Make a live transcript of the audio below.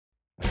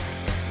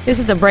This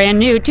is a brand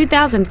new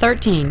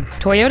 2013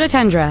 Toyota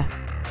Tundra.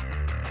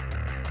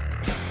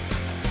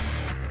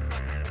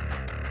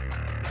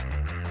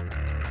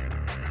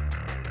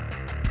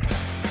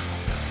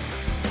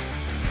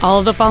 All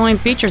of the following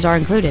features are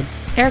included: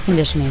 air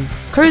conditioning,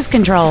 cruise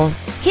control,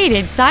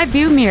 heated side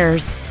view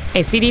mirrors,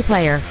 a CD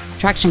player,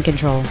 traction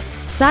control,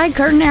 side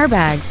curtain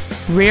airbags,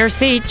 rear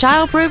seat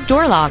child-proof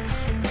door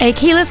locks, a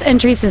keyless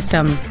entry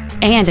system,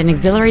 and an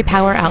auxiliary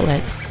power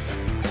outlet.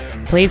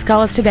 Please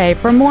call us today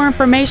for more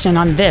information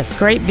on this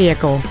great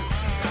vehicle.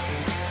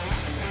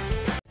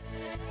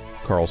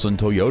 Carlson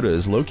Toyota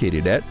is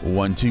located at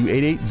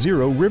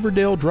 12880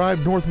 Riverdale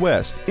Drive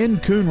Northwest in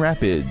Coon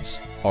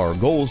Rapids. Our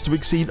goal is to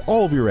exceed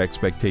all of your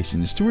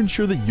expectations to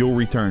ensure that you'll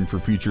return for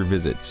future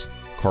visits.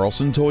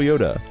 Carlson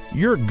Toyota,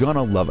 you're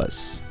gonna love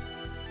us.